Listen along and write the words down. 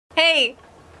Hey!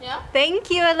 Yeah?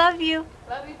 Thank you, I love you.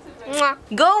 Love you too, baby. Mwah.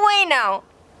 Go away now!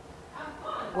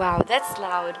 Wow, that's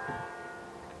loud.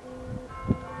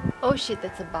 Oh shit,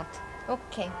 that's a bat.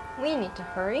 Okay, we need to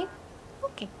hurry.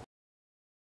 Okay.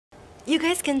 You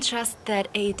guys can trust that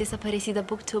a desaparecida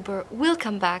booktuber will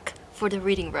come back for the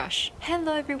reading rush.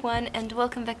 Hello everyone and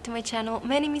welcome back to my channel.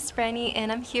 My name is Franny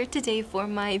and I'm here today for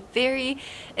my very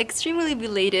extremely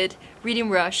belated reading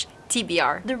rush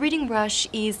TBR. The Reading Rush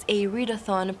is a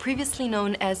readathon previously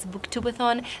known as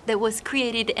booktubeathon that was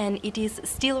created and it is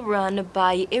still run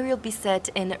by Ariel Bissett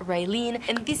and Raeleen,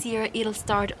 and this year it'll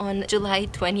start on July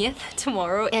 20th,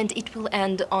 tomorrow, and it will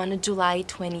end on July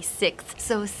 26th.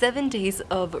 So 7 days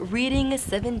of reading,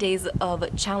 7 days of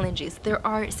challenges. There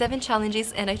are 7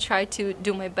 challenges and I try to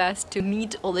do my best to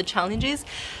meet all the challenges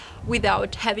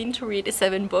without having to read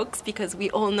 7 books, because we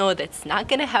all know that's not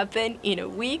gonna happen in a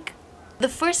week. The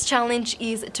first challenge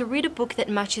is to read a book that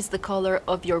matches the color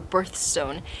of your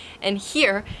birthstone. And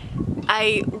here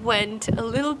I went a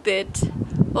little bit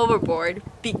overboard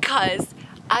because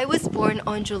I was born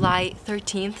on July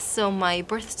 13th, so my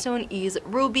birthstone is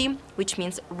ruby, which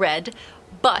means red.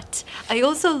 But I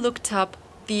also looked up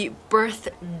the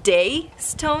birthday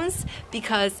stones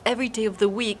because every day of the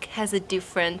week has a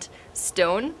different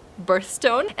stone,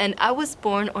 birthstone, and I was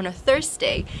born on a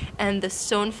Thursday and the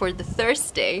stone for the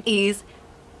Thursday is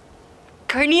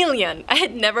carnelian. I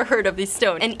had never heard of this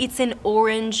stone and it's an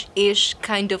orange-ish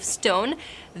kind of stone.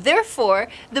 Therefore,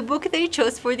 the book that I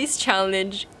chose for this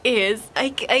challenge is, I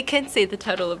can't say the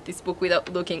title of this book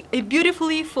without looking, A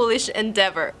Beautifully Foolish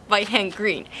Endeavour by Hank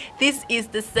Green. This is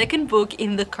the second book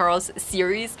in the Carl's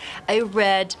series. I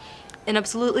read An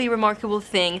Absolutely Remarkable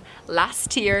Thing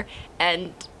last year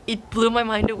and it blew my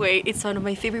mind away. It's one of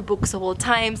my favorite books of all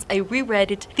times. I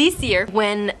reread it this year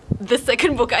when the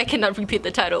second book, I cannot repeat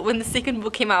the title, when the second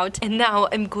book came out, and now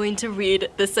I'm going to read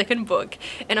the second book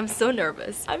and I'm so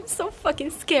nervous. I'm so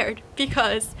fucking scared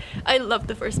because I love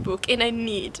the first book and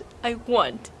I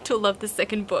want to love the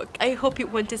second book. I hope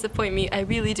it won't disappoint me, I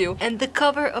really do. And the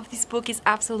cover of this book is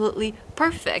absolutely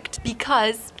perfect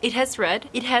because it has red,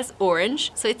 it has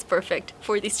orange, so it's perfect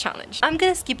for this challenge. I'm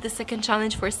gonna skip the second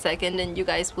challenge for a second and you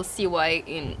guys will see why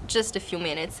in just a few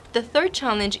minutes. The third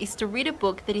challenge is to read a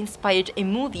book that inspired a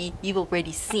movie you've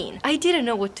already seen. I didn't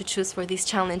know what to choose for this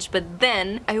challenge, but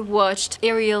then I watched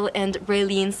Ariel and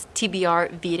Raeleen's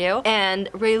TBR video,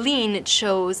 and Raeleen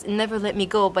chose Never Let Me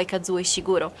Go by Kazuo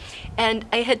Ishiguro. And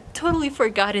I had totally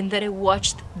forgotten that I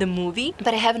watched the movie,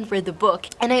 but I haven't read the book.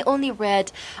 And I only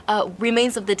read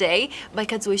Remains of the Day by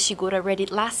Kazuo Ishiguro. I read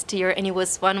it last year and it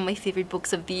was one of my favorite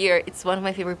books of the year. It's one of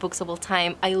my favorite books of all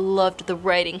time. I loved the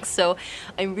writing, so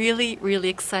I'm really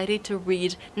excited to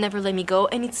read Never Let Me Go,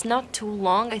 and it's not too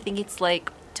long. I think it's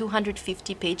like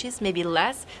 250 pages, maybe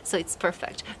less, so it's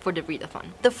perfect for the readathon.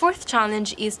 The fourth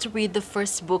challenge is to read the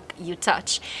first book you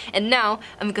touch. And now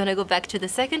I'm gonna go back to the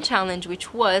second challenge,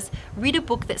 which was read a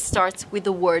book that starts with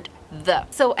the word the.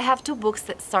 So I have 2 books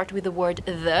that start with the word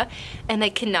the and I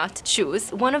cannot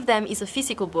choose. One of them is a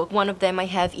physical book, one of them I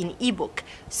have in ebook.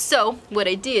 So what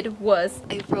I did was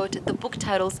I wrote the book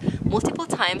titles multiple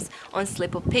times on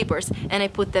slip of papers and I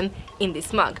put them in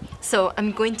this mug. So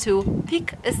I'm going to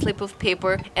pick a slip of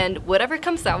paper and whatever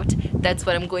comes out, that's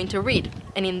what I'm going to read.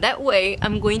 And in that way,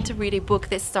 I'm going to read a book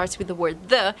that starts with the word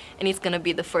the, and it's gonna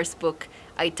be the first book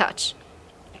I touch,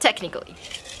 technically.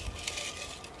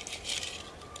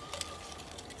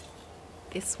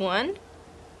 This one.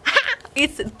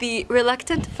 It's The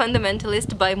Reluctant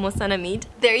Fundamentalist by Mohsin Hamid.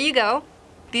 There you go.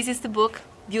 This is the book.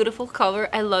 Beautiful cover,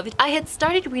 I love it. I had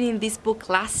started reading this book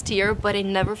last year, but I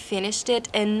never finished it,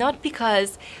 and not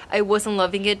because I wasn't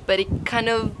loving it, but it kind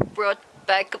of brought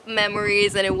back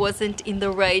memories and I wasn't in the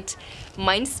right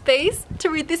mind space to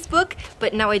read this book,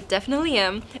 but now I definitely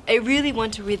am. I really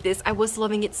want to read this. I was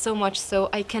loving it so much, so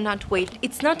I cannot wait.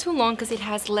 It's not too long because it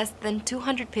has less than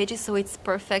 200 pages, so it's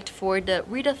perfect for the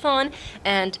readathon,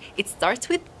 and it starts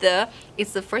with the.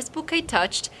 It's the first book I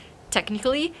touched,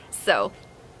 technically, so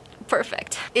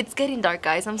perfect. It's getting dark,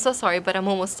 guys. I'm so sorry, but I'm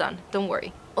almost done. Don't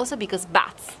worry. Also because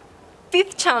bats.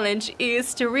 Fifth challenge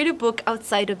is to read a book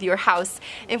outside of your house,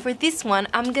 and for this one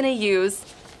I'm gonna use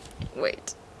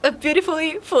A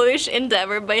Beautifully Foolish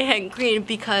Endeavour by Hank Green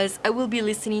because I will be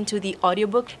listening to the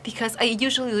audiobook, because I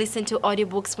usually listen to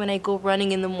audiobooks when I go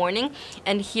running in the morning,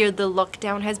 and here the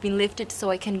lockdown has been lifted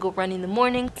so I can go run in the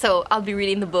morning, so I'll be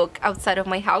reading the book outside of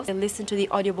my house. I listened to the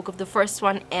audiobook of the first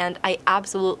one and I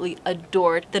absolutely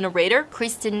adored the narrator,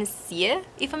 Kristen Sie,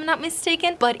 if I'm not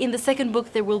mistaken, but in the second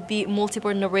book there will be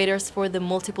multiple narrators for the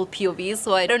multiple POVs,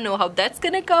 so I don't know how that's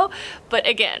gonna go, but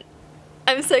again,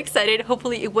 I'm so excited.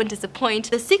 Hopefully it won't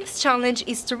disappoint. The 6th challenge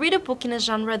is to read a book in a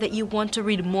genre that you want to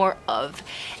read more of.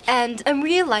 And I'm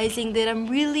realizing that I'm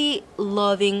really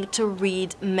loving to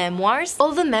read memoirs.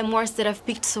 All the memoirs that I've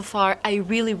picked so far, I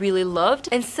really loved.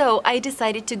 And so I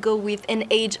decided to go with An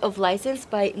Age of License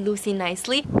by Lucy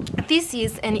Nicely. This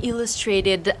is an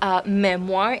illustrated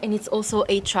memoir, and it's also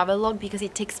a travelogue because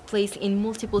it takes place in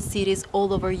multiple cities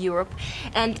all over Europe.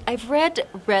 And I've read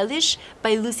Relish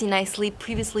by Lucy Nicely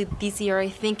previously this year, I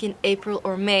think in April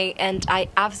or May, and I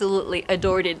absolutely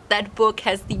adored it. That book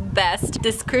has the best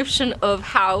description of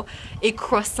how a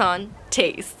croissant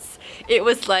tastes. It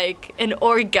was like an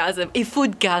orgasm, a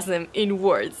foodgasm in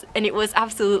words, and it was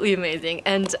absolutely amazing.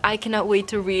 And I cannot wait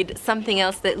to read something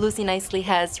else that Lucy Nicely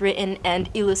has written and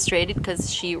illustrated,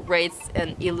 because she writes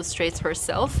and illustrates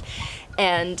herself.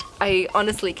 And I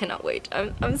honestly cannot wait.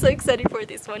 I'm so excited for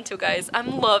this one too, guys.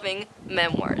 I'm loving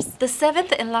memoirs. The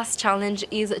 7th and last challenge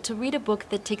is to read a book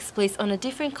that takes place on a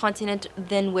different continent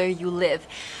than where you live.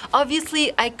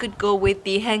 Obviously, I could go with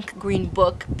the Hank Green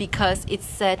book because it's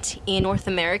set in North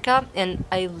America and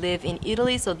I live in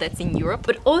Italy, so that's in Europe.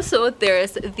 But also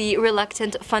there's the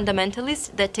Reluctant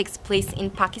Fundamentalist that takes place in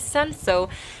Pakistan, so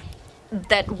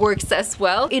that works as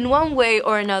well. In one way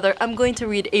or another, I'm going to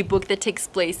read a book that takes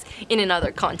place in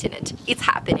another continent. It's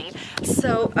happening.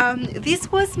 So this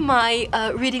was my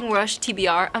Reading Rush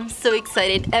TBR. I'm so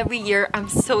excited. Every year I'm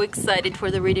so excited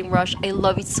for the Reading Rush. I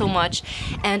love it so much.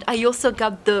 And I also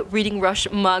got the Reading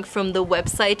Rush mug from the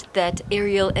website that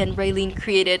Ariel and Raeleen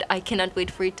created. I cannot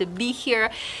wait for it to be here.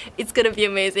 It's gonna be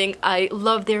amazing. I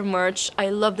love their merch. I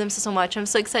love them so much. I'm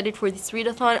so excited for this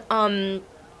readathon.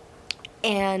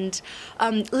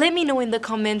 Let me know in the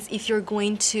comments if you're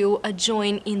going to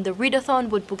join in the readathon,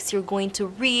 what books you're going to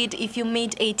read. If you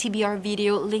made a TBR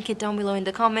video, link it down below in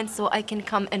the comments so I can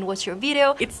come and watch your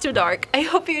video. It's too dark. I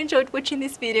hope you enjoyed watching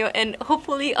this video, and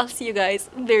hopefully I'll see you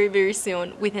guys very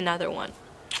soon with another one.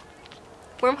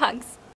 Warm hugs!